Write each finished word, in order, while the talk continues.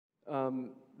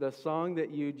The song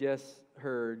that you just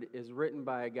heard is written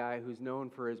by a guy who's known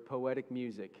for his poetic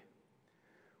music,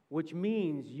 which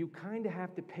means you kind of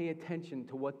have to pay attention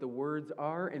to what the words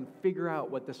are and figure out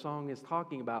what the song is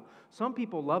talking about. Some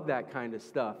people love that kind of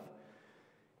stuff.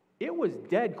 It was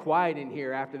dead quiet in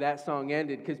here after that song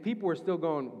ended because people were still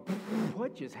going,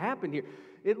 what just happened here?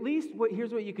 At least,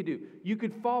 here's what you could do. You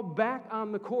could fall back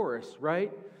on the chorus,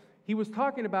 right? He was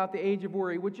talking about the age of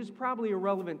worry, which is probably a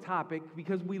relevant topic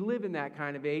because we live in that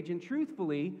kind of age. And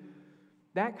truthfully,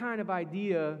 that kind of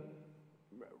idea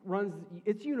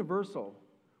it's universal.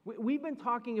 We've been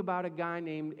talking about a guy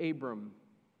named Abram.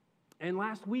 And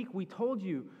last week we told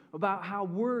you about how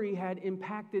worry had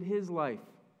impacted his life.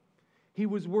 He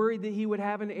was worried that he would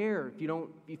have an heir. If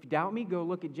you doubt me, go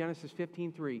look at Genesis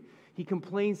 15:3. He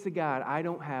complains to God, I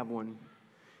don't have one.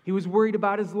 He was worried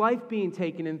about his life being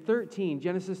taken in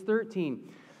Genesis 13.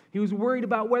 He was worried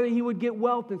about whether he would get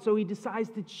wealth, and so he decides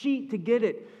to cheat to get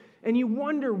it. And you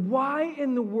wonder, why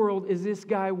in the world is this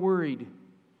guy worried?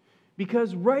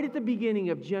 Because right at the beginning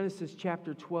of Genesis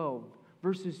chapter 12,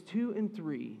 verses 2 and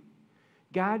 3,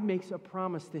 God makes a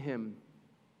promise to him.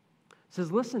 He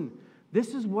says, listen,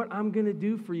 this is what I'm going to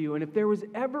do for you. And if there was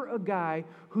ever a guy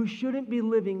who shouldn't be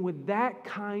living with that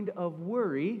kind of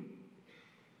worry,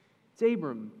 it's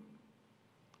Abram.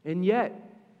 And yet,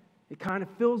 it kind of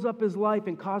fills up his life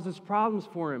and causes problems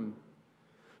for him.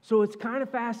 So it's kind of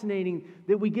fascinating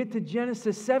that we get to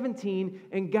Genesis 17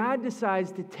 and God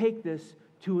decides to take this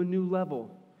to a new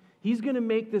level. He's going to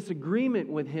make this agreement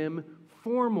with him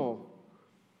formal.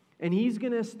 And he's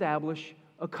going to establish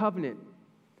a covenant.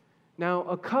 Now,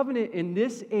 a covenant in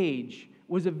this age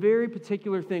was a very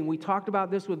particular thing. We talked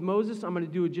about this with Moses. I'm going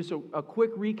to do just a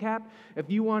quick recap. If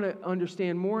you want to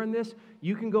understand more on this,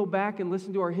 you can go back and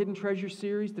listen to our Hidden Treasure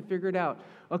series to figure it out.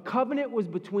 A covenant was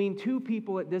between two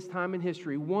people at this time in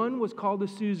history. One was called a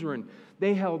suzerain.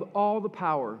 They held all the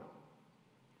power.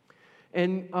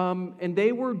 And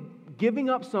they were giving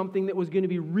up something that was going to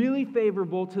be really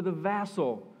favorable to the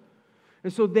vassal.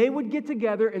 And so they would get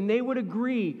together and they would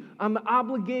agree on the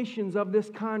obligations of this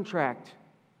contract.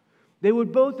 They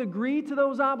would both agree to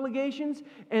those obligations,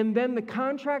 and then the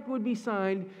contract would be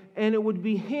signed and it would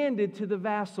be handed to the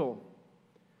vassal.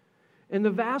 And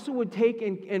the vassal would take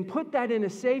and put that in a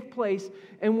safe place,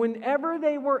 and whenever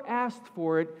they were asked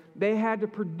for it, they had to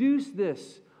produce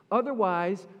this.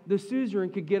 Otherwise, the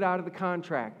suzerain could get out of the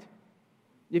contract.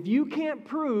 If you can't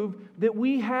prove that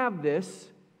we have this,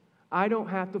 I don't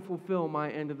have to fulfill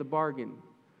my end of the bargain.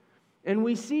 And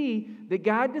we see that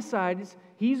God decides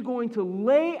He's going to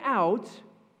lay out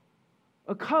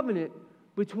a covenant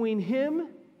between Him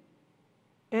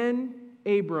and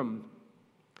Abram.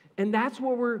 And that's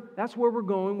where we're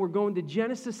going. We're going to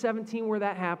Genesis 17 where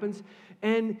that happens.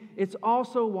 And it's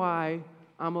also why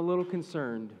I'm a little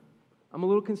concerned. I'm a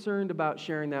little concerned about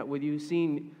sharing that with you,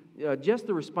 seeing just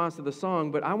the response to the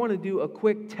song, but I want to do a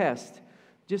quick test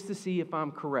just to see if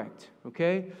I'm correct,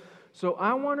 okay? So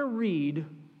I want to read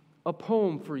a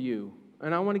poem for you,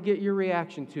 and I want to get your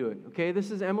reaction to it, okay?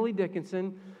 This is Emily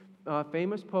Dickinson,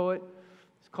 famous poet.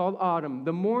 It's called Autumn.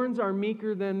 The morns are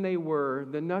meeker than they were.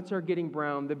 The nuts are getting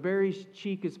brown. The berry's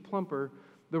cheek is plumper.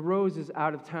 The rose is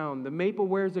out of town. The maple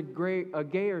wears a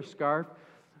gayer scarf.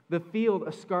 The field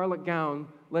a scarlet gown.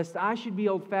 Lest I should be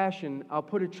old-fashioned, I'll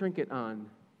put a trinket on.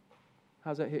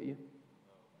 How's that hit you?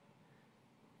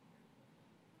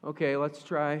 Okay, let's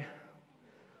try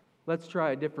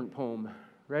a different poem.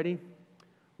 Ready?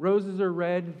 Roses are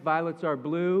red, violets are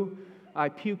blue. I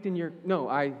puked in your...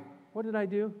 what did I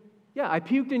do? Yeah, I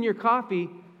puked in your coffee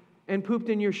and pooped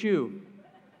in your shoe.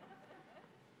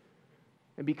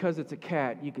 And because it's a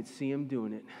cat, you could see him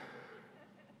doing it.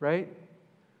 Right?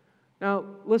 Now,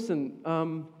 listen,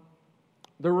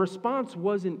 the response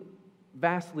wasn't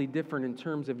vastly different in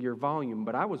terms of your volume,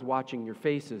 but I was watching your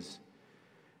faces.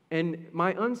 And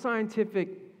my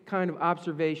unscientific kind of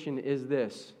observation is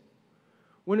this.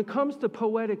 When it comes to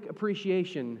poetic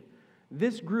appreciation,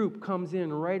 this group comes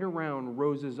in right around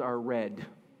Roses Are Red,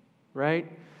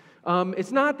 right?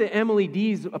 It's not that Emily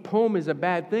D's poem is a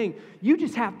bad thing. You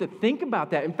just have to think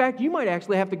about that. In fact, you might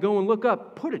actually have to go and look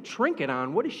up, put a trinket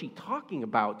on. What is she talking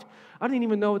about? I didn't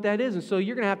even know what that is. And so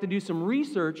you're going to have to do some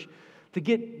research to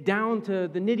get down to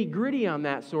the nitty-gritty on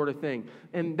that sort of thing.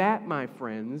 And that, my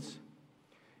friends,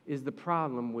 is the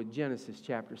problem with Genesis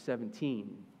chapter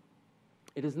 17.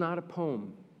 It is not a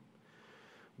poem,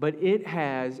 but it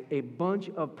has a bunch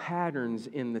of patterns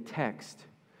in the text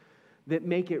that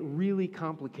make it really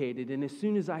complicated. And as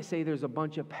soon as I say there's a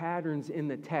bunch of patterns in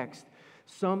the text,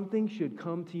 something should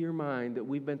come to your mind that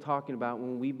we've been talking about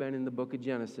when we've been in the book of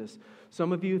Genesis.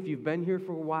 Some of you, if you've been here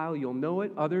for a while, you'll know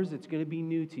it. Others, it's going to be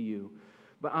new to you.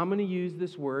 But I'm going to use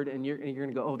this word, and you're going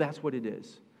to go, oh, that's what it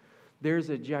is. There's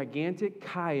a gigantic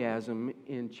chiasm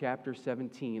in chapter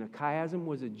 17. A chiasm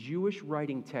was a Jewish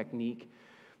writing technique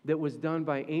that was done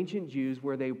by ancient Jews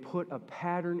where they put a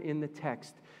pattern in the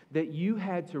text that you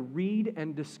had to read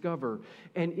and discover,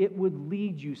 and it would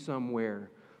lead you somewhere.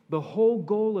 The whole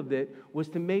goal of it was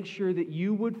to make sure that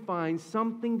you would find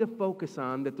something to focus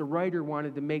on that the writer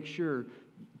wanted to make sure,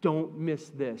 don't miss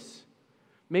this.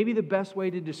 Maybe the best way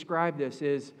to describe this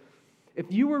is,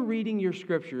 if you were reading your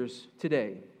scriptures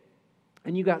today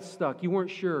and you got stuck, you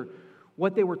weren't sure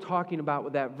what they were talking about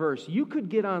with that verse, you could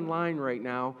get online right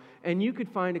now and you could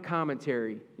find a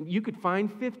commentary. You could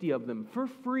find 50 of them for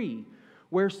free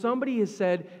where somebody has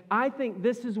said, I think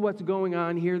this is what's going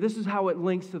on here. This is how it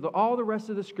links to all the rest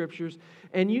of the scriptures.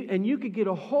 And you could get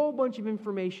a whole bunch of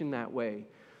information that way.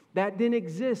 That didn't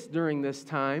exist during this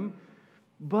time,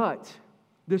 but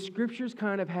the scriptures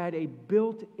kind of had a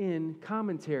built-in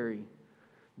commentary.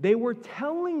 They were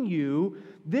telling you,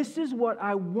 this is what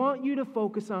I want you to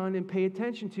focus on and pay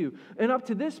attention to. And up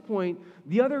to this point,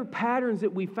 the other patterns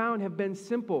that we found have been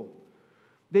simple.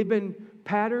 They've been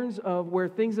patterns of where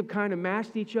things have kind of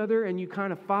matched each other, and you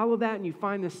kind of follow that and you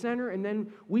find the center. And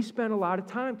then we spent a lot of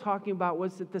time talking about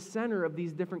what's at the center of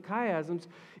these different chiasms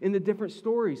in the different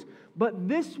stories. But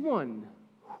this one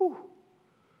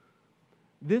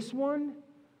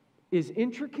is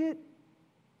intricate.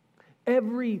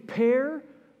 Every pair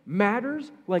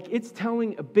matters, like it's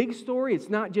telling a big story. It's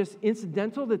not just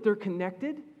incidental that they're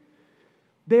connected.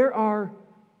 There are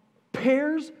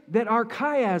pairs that are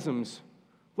chiasms.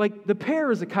 Like the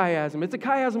pair is a chiasm. It's a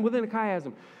chiasm within a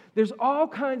chiasm. There's all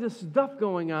kinds of stuff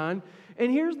going on.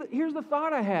 And here's the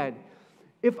thought I had.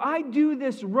 If I do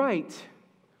this right,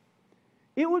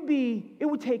 it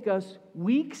would take us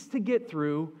weeks to get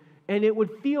through, and it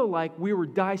would feel like we were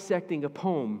dissecting a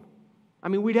poem. I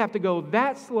mean, we'd have to go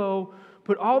that slow,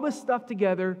 put all this stuff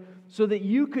together so that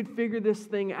you could figure this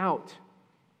thing out.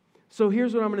 So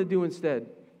here's what I'm going to do instead.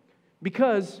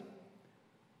 Because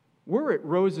we're at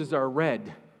Roses Are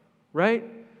Red, right?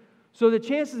 So the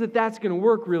chances that that's going to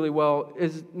work really well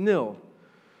is nil.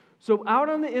 So out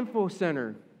on the info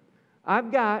center,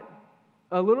 I've got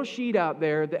a little sheet out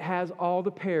there that has all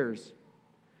the pairs.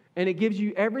 And it gives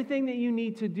you everything that you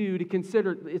need to do to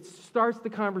consider. It starts the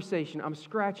conversation. I'm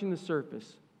scratching the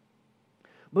surface.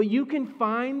 But you can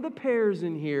find the pairs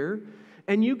in here,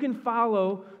 and you can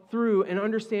follow through and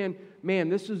understand, man,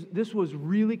 this was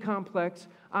really complex.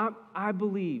 I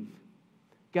believe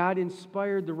God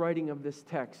inspired the writing of this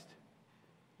text.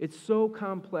 It's so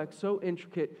complex, so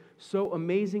intricate, so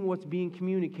amazing what's being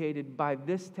communicated by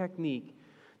this technique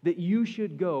that you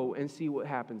should go and see what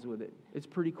happens with it. It's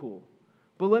pretty cool.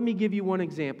 But let me give you one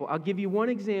example. I'll give you one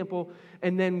example,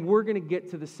 and then we're going to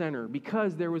get to the center,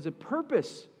 because there was a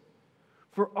purpose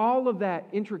for all of that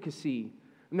intricacy,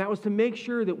 and that was to make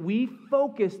sure that we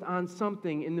focused on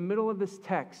something in the middle of this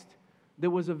text that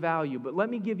was of value. But let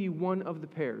me give you one of the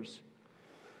pairs.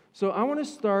 So I want to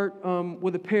start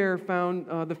with a pair found,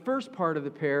 the first part of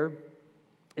the pair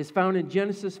is found in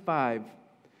Genesis 5,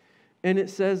 and it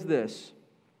says this: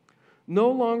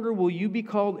 "No longer will you be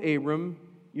called Abram,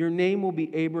 your name will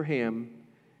be Abraham."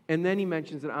 And then he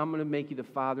mentions that I'm going to make you the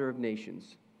father of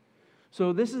nations.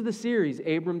 So this is the series,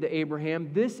 Abram to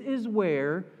Abraham. This is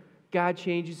where God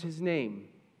changes his name.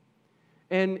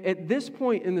 And at this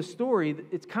point in the story,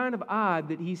 it's kind of odd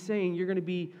that he's saying you're going to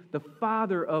be the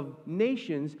father of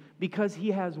nations because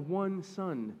he has one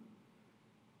son.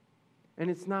 And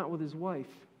it's not with his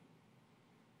wife.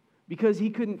 Because he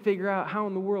couldn't figure out how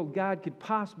in the world God could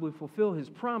possibly fulfill his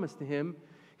promise to him,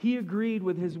 he agreed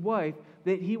with his wife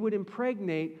that he would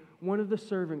impregnate one of the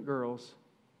servant girls.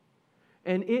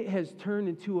 And it has turned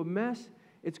into a mess.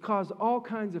 It's caused all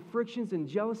kinds of frictions and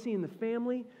jealousy in the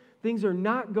family. Things are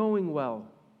not going well.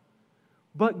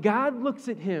 But God looks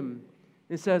at him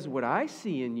and says, what I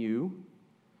see in you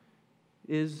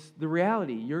is the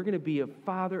reality. You're going to be a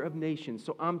father of nations.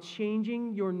 So I'm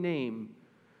changing your name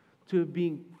to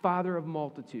being father of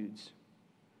multitudes.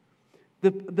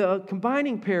 The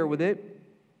combining pair with it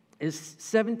is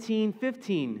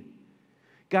 17:15.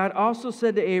 God also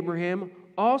said to Abraham,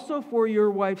 also for your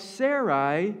wife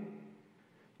Sarai,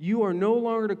 you are no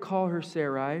longer to call her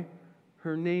Sarai.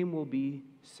 Her name will be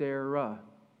Sarah.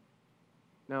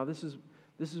 Now, this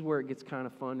is where it gets kind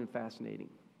of fun and fascinating.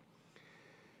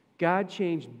 God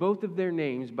changed both of their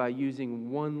names by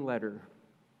using one letter.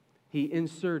 He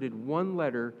inserted one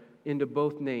letter into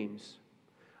both names.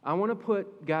 I want to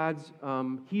put God's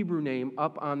Hebrew name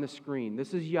up on the screen.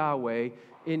 This is Yahweh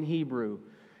in Hebrew.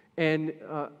 And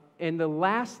the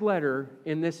last letter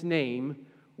in this name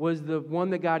was the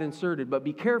one that got inserted. But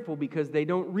be careful because they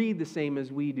don't read the same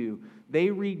as we do.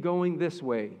 They read going this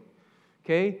way.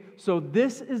 Okay? So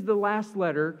this is the last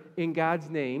letter in God's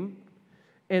name.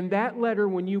 And that letter,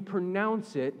 when you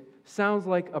pronounce it, sounds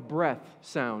like a breath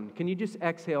sound. Can you just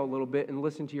exhale a little bit and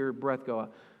listen to your breath go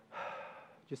out?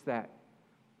 Just that.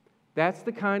 That's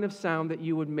the kind of sound that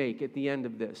you would make at the end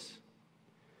of this.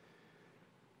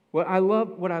 What I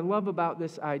love about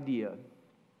this idea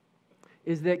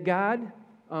is that God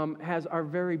has our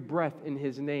very breath in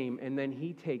His name, and then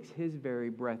He takes His very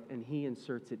breath and He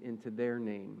inserts it into their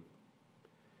name.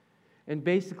 And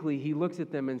basically, He looks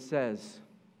at them and says,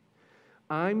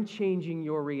 I'm changing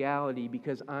your reality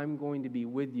because I'm going to be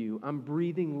with you. I'm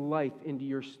breathing life into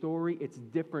your story. It's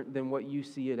different than what you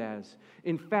see it as.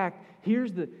 In fact,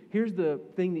 here's the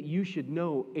thing that you should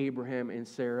know, Abraham and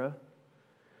Sarah.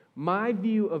 My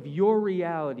view of your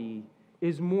reality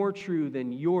is more true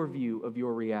than your view of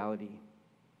your reality.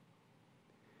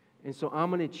 And so I'm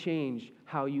going to change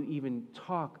how you even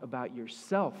talk about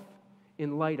yourself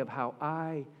in light of how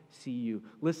I see you.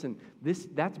 Listen,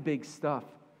 that's big stuff.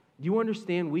 Do you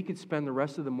understand we could spend the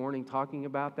rest of the morning talking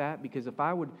about that? Because if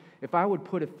I would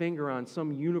put a finger on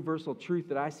some universal truth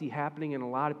that I see happening in a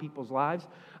lot of people's lives,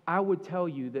 I would tell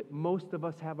you that most of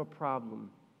us have a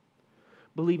problem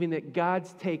believing that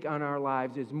God's take on our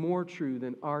lives is more true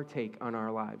than our take on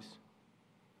our lives.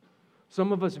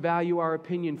 Some of us value our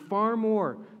opinion far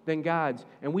more than God's,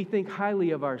 and we think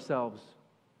highly of ourselves.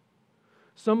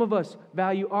 Some of us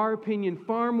value our opinion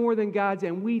far more than God's,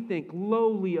 and we think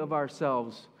lowly of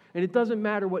ourselves. And it doesn't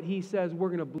matter what He says, we're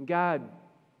going to believe. God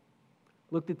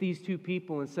looked at these two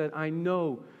people and said, I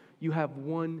know you have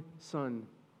one son.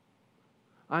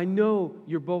 I know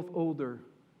you're both older.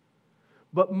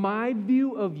 But my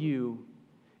view of you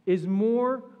is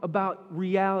more about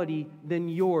reality than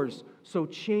yours. So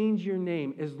change your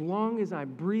name. As long as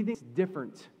I'm breathing, it's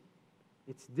different.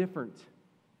 It's different.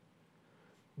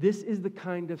 This is the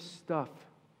kind of stuff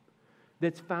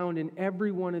that's found in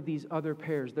every one of these other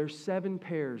pairs. There's 7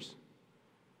 pairs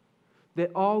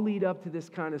that all lead up to this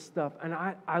kind of stuff. And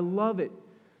I love it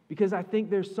because I think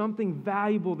there's something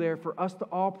valuable there for us to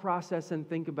all process and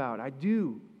think about. I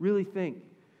do really think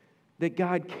that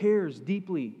God cares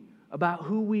deeply about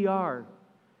who we are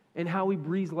and how He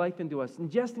breathes life into us. And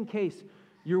just in case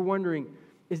you're wondering,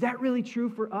 is that really true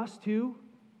for us too?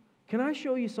 Can I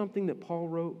show you something that Paul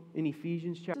wrote in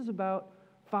Ephesians chapter? This is about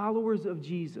followers of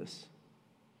Jesus.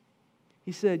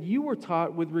 He said, you were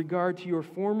taught with regard to your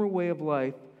former way of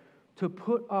life to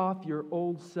put off your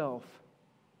old self,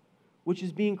 which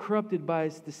is being corrupted by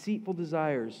its deceitful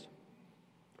desires,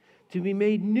 to be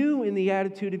made new in the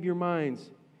attitude of your minds,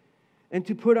 and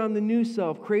to put on the new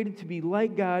self, created to be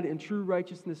like God in true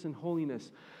righteousness and holiness.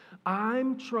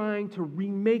 I'm trying to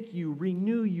remake you,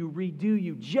 renew you, redo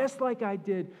you, just like I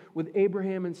did with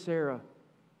Abraham and Sarah.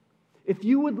 If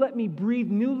you would let me breathe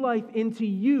new life into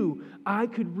you, I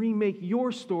could remake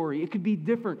your story. It could be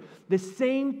different. The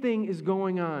same thing is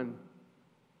going on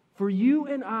for you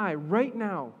and I right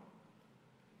now.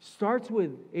 Starts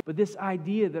with this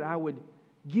idea that I would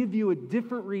give you a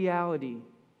different reality,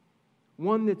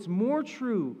 one that's more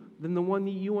true than the one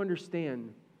that you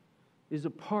understand, is a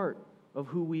part of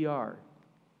who we are.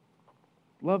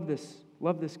 Love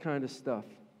this kind of stuff.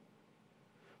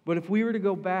 But if we were to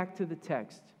go back to the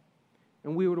text,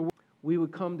 and we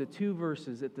would come to 2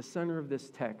 verses at the center of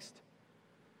this text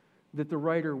that the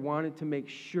writer wanted to make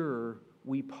sure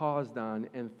we paused on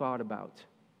and thought about.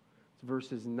 It's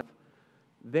verses 9.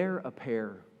 They're a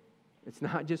pair. It's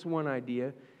not just one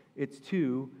idea. It's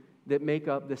 2 that make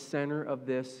up the center of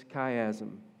this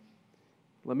chiasm.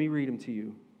 Let me read them to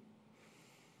you.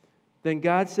 Then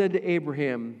God said to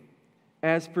Abraham,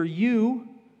 as for you,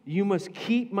 you must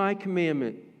keep my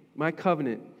commandment, my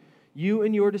covenant, you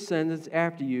and your descendants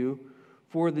after you,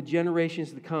 for the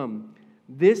generations to come.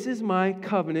 This is my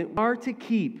covenant. Are to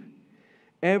keep.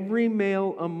 Every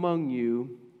male among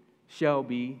you shall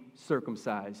be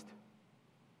circumcised.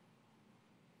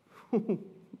 Circumcised,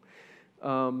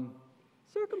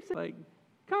 like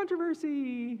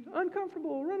controversy,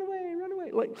 uncomfortable, run away, run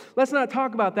away. Like, let's not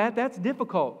talk about that. That's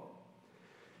difficult.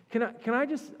 Can I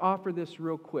just offer this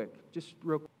real quick?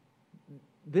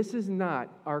 This is not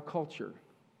our culture.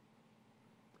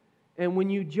 And when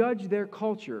you judge their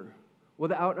culture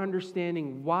without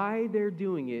understanding why they're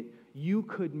doing it, you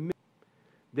could miss.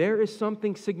 There is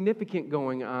something significant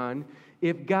going on.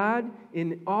 If God,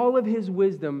 in all of His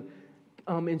wisdom,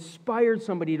 inspired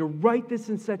somebody to write this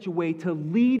in such a way to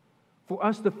lead for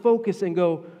us to focus and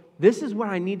go, this is what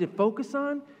I need to focus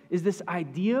on, is this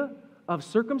idea of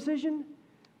circumcision.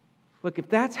 Look, if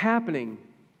that's happening,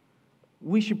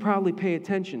 we should probably pay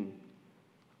attention.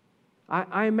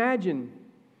 I imagine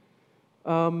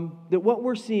that what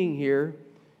we're seeing here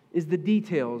is the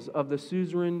details of the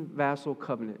suzerain vassal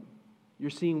covenant. You're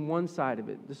seeing one side of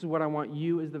it. This is what I want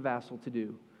you as the vassal to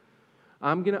do.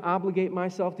 I'm going to obligate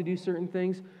myself to do certain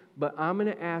things, but I'm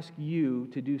going to ask you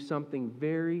to do something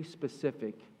very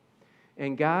specific.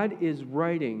 And God is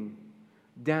writing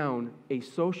down a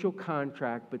social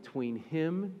contract between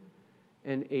him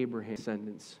and Abraham's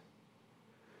descendants.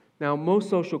 Now, most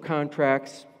social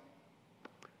contracts,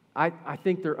 I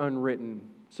think they're unwritten.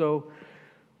 So,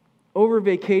 over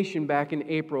vacation back in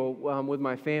April with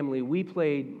my family, we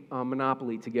played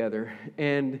Monopoly together.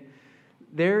 And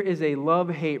there is a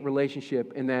love-hate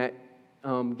relationship in that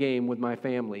game with my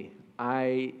family.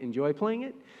 I enjoy playing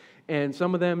it, and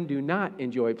some of them do not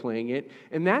enjoy playing it.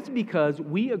 And that's because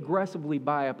we aggressively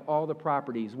buy up all the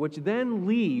properties, which then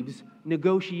leaves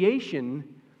negotiation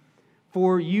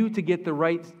for you to get the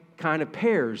right kind of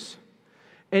pairs.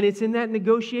 And it's in that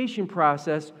negotiation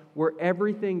process where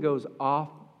everything goes off.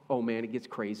 Oh man, it gets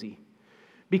crazy.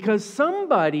 Because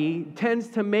somebody tends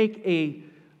to make an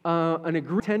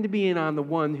agreement, tend to be in on the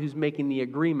one who's making the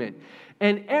agreement.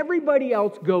 And everybody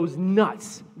else goes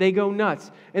nuts. They go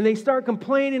nuts. And they start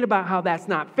complaining about how that's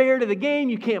not fair to the game.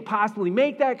 You can't possibly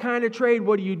make that kind of trade.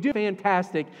 What do you do?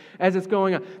 Fantastic as it's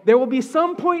going on. There will be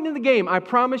some point in the game, I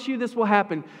promise you this will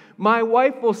happen. My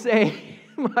wife will say,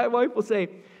 remember,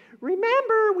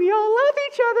 we all love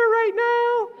each other right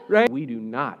now. Right? We do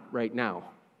not right now.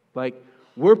 Like,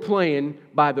 we're playing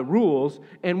by the rules,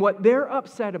 and what they're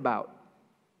upset about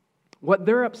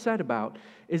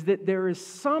is that there is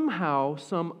somehow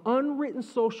some unwritten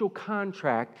social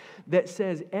contract that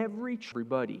says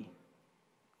everybody.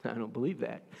 I don't believe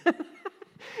that.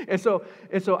 And so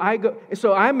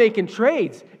I'm making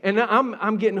trades, and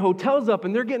I'm getting hotels up,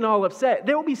 and they're getting all upset.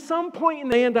 There will be some point in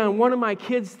the end on one of my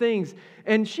kids' things,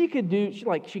 and she could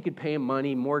pay him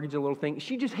money, mortgage a little thing.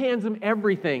 She just hands him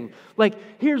everything. Like,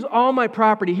 here's all my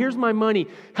property, here's my money.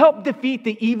 Help defeat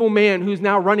the evil man who's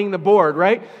now running the board,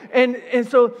 right? And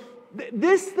so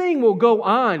this thing will go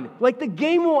on. Like, the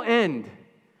game will end.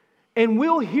 And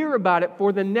we'll hear about it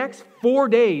for the next 4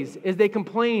 days as they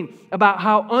complain about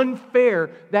how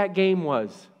unfair that game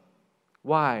was.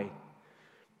 Why?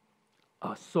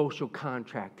 A social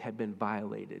contract had been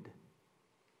violated.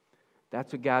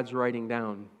 That's what God's writing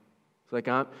down. It's like,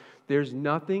 there's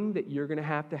nothing that you're going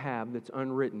to have that's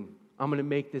unwritten. I'm going to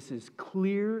make this as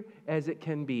clear as it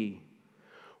can be.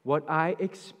 What I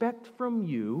expect from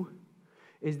you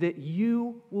is that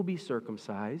you will be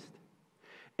circumcised,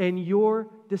 and your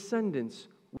descendants.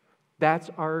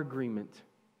 That's our agreement.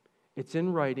 It's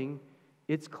in writing.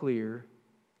 It's clear.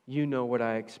 You know what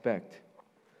I expect.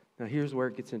 Now here's where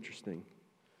it gets interesting.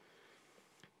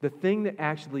 The thing that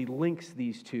actually links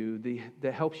these two,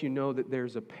 that helps you know that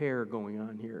there's a pair going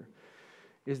on here,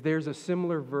 is there's a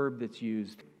similar verb that's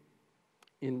used.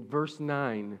 In verse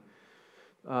 9,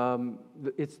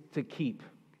 it's to keep.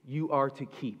 You are to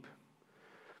keep.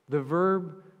 The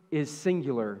verb is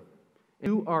singular.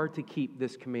 You are to keep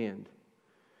this command.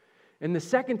 And the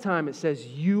second time it says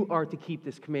you are to keep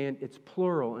this command, it's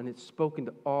plural, and it's spoken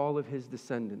to all of his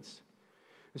descendants.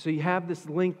 And so you have this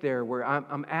link there where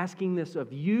I'm asking this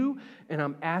of you, and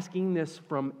I'm asking this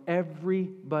from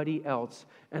everybody else.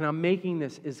 And I'm making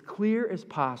this as clear as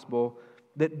possible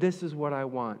that this is what I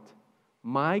want.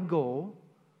 My goal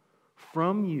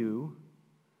from you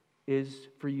is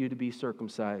for you to be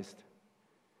circumcised.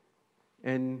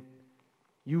 And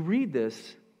you read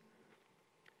this,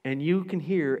 and you can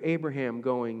hear Abraham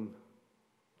going,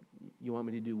 you want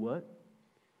me to do what?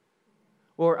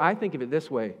 Or I think of it this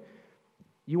way,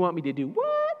 you want me to do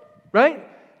what? Right?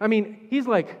 I mean, he's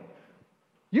like,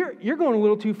 you're going a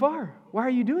little too far. Why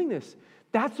are you doing this?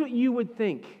 That's what you would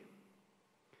think.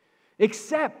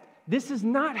 Except, this is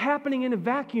not happening in a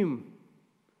vacuum.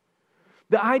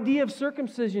 The idea of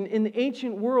circumcision in the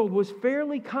ancient world was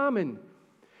fairly common.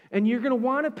 And you're going to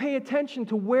want to pay attention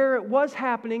to where it was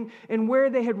happening and where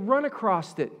they had run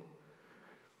across it.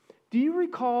 Do you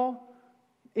recall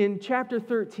in chapter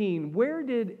 13, where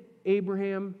did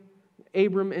Abram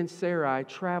and Sarai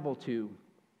travel to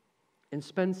and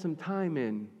spend some time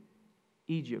in?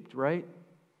 Egypt, right?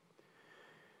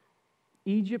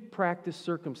 Egypt practiced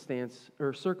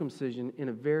circumcision in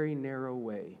a very narrow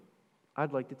way.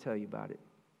 I'd like to tell you about it.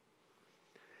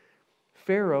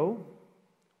 Pharaoh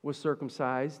was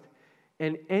circumcised,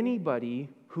 and anybody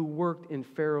who worked in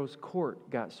Pharaoh's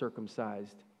court got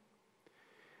circumcised.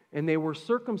 And they were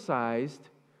circumcised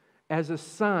as a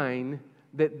sign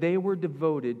that they were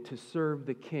devoted to serve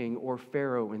the king, or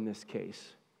Pharaoh in this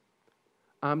case.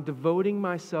 I'm devoting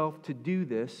myself to do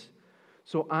this,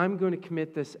 so I'm going to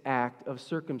commit this act of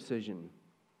circumcision.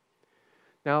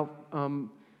 Now,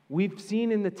 we've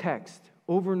seen in the text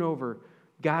over and over,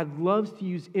 God loves to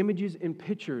use images and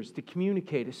pictures to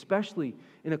communicate, especially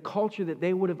in a culture that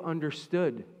they would have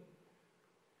understood.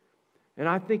 And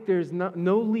I think there's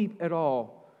no leap at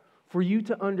all for you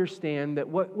to understand that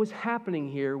what was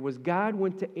happening here was God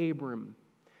went to Abram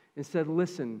and said,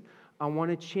 listen, I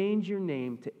want to change your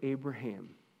name to Abraham.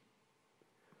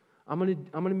 I'm going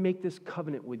to make this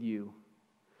covenant with you.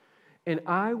 And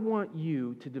I want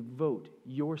you to devote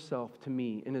yourself to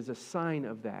me. And as a sign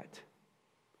of that,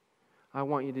 I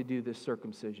want you to do this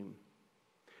circumcision.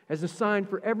 As a sign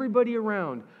for everybody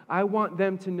around, I want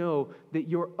them to know that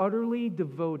you're utterly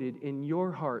devoted in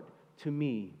your heart to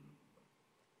me.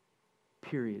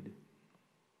 Period.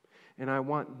 And I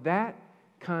want that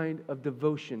kind of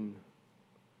devotion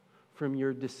from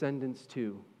your descendants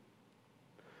too.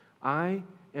 I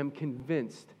am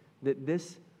convinced that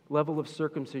this level of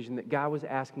circumcision that God was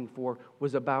asking for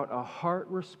was about a heart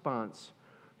response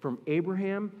from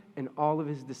Abraham and all of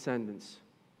his descendants.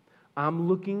 I'm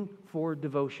looking for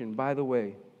devotion. By the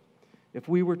way, if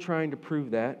we were trying to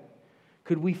prove that,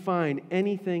 could we find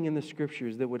anything in the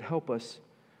Scriptures that would help us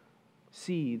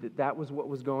see that that was what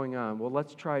was going on? Well,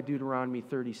 let's try Deuteronomy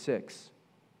 36. It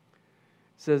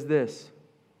says this,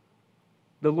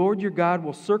 the Lord your God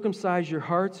will circumcise your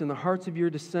hearts and the hearts of your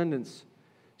descendants,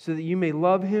 so that you may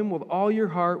love Him with all your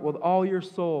heart, with all your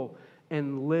soul,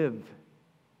 and live.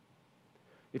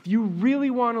 If you really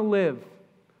want to live,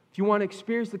 if you want to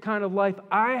experience the kind of life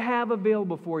I have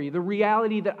available for you, the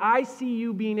reality that I see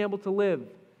you being able to live,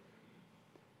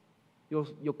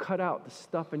 you'll cut out the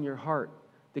stuff in your heart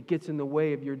that gets in the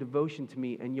way of your devotion to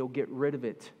me, and you'll get rid of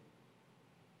it.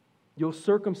 You'll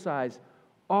circumcise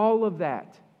all of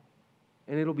that,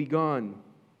 and it'll be gone.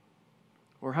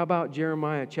 Or how about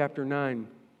Jeremiah chapter 9?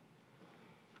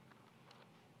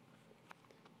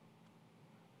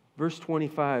 Verse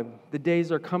 25, the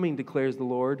days are coming, declares the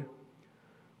Lord,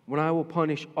 when I will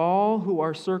punish all who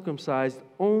are circumcised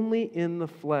only in the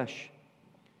flesh.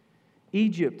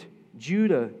 Egypt,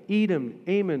 Judah, Edom,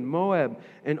 Ammon, Moab,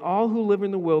 and all who live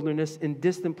in the wilderness in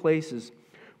distant places.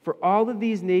 For all of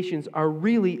these nations are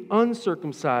really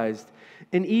uncircumcised,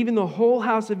 and even the whole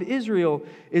house of Israel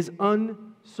is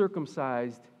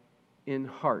uncircumcised in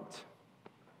heart.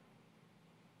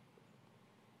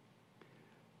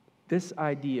 This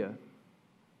idea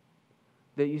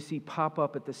that you see pop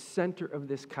up at the center of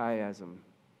this chiasm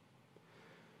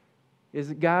is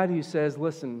a God who says,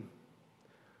 listen,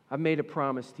 I've made a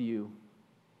promise to you.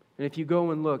 And if you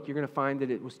go and look, you're going to find that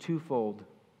it was twofold.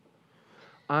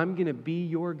 I'm going to be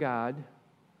your God.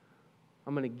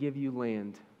 I'm going to give you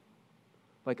land.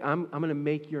 Like I'm going to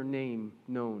make your name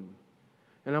known.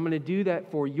 And I'm going to do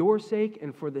that for your sake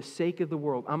and for the sake of the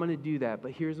world. I'm going to do that.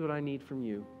 But here's what I need from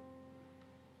you.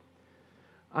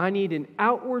 I need an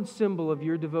outward symbol of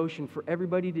your devotion for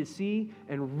everybody to see,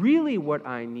 and really what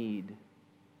I need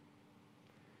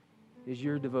is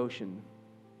your devotion,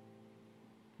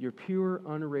 your pure,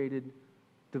 unrated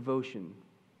devotion.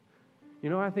 You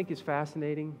know what I think is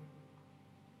fascinating?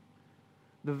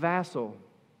 The vassal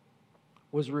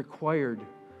was required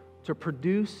to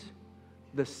produce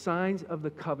the signs of the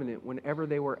covenant whenever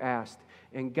they were asked.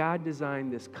 And God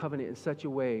designed this covenant in such a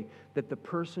way that the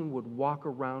person would walk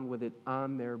around with it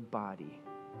on their body.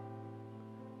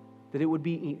 That it would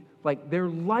be like their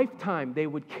lifetime, they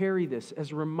would carry this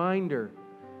as a reminder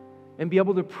and be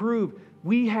able to prove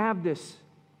we have this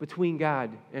between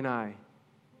God and I.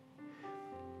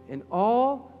 And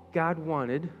all God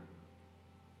wanted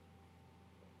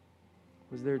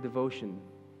was their devotion.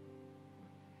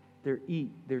 Their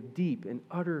deep and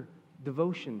utter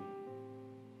devotion.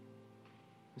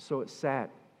 And so it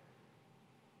sat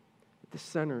at the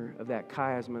center of that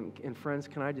chiasm. And friends,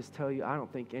 can I just tell you, I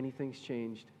don't think anything's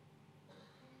changed.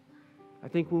 I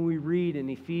think when we read in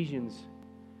Ephesians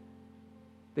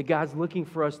that God's looking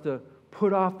for us to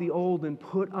put off the old and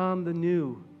put on the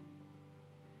new.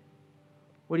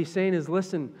 What he's saying is,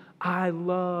 listen, I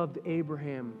loved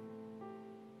Abraham.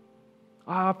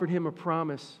 I offered him a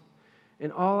promise.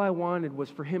 And all I wanted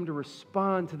was for him to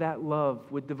respond to that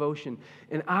love with devotion.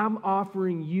 And I'm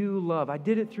offering you love. I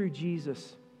did it through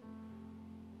Jesus.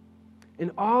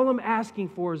 And all I'm asking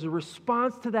for is a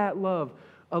response to that love,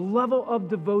 a level of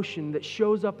devotion that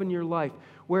shows up in your life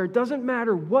where it doesn't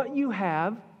matter what you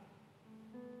have,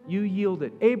 you yield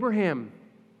it. Abraham,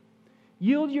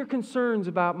 yield your concerns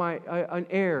about an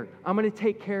heir. I'm going to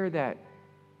take care of that.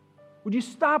 Would you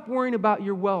stop worrying about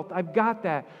your wealth? I've got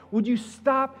that. Would you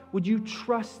stop? Would you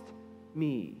trust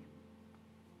me?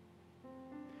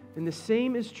 And the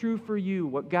same is true for you.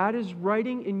 What God is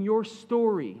writing in your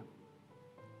story,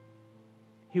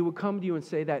 He will come to you and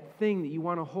say, that thing that you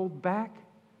want to hold back,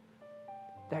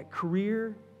 that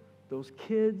career, those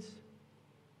kids,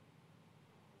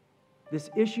 this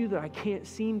issue that I can't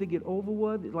seem to get over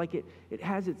with, like it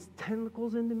has its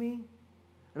tentacles into me,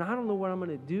 and I don't know what I'm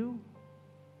going to do.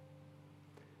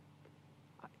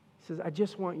 He says, I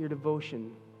just want your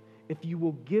devotion. If you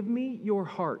will give me your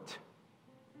heart,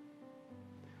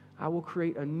 I will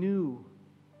create a new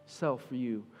self for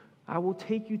you. I will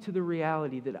take you to the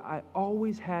reality that I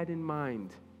always had in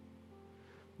mind.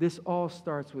 This all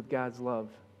starts with God's love.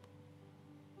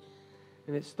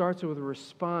 And it starts with a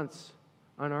response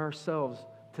on ourselves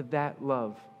to that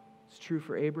love. It's true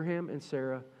for Abraham and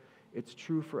Sarah. It's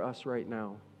true for us right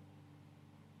now.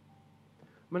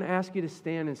 I'm going to ask you to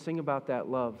stand and sing about that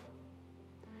love.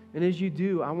 And as you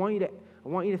do, I want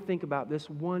you to think about this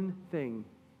one thing.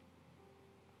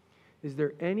 Is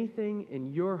there anything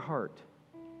in your heart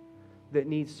that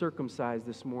needs circumcised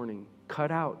this morning?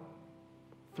 Cut out,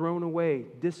 thrown away,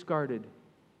 discarded,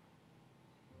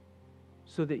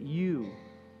 so that you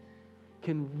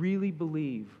can really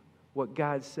believe what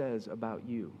God says about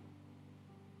you.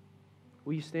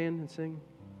 Will you stand and sing?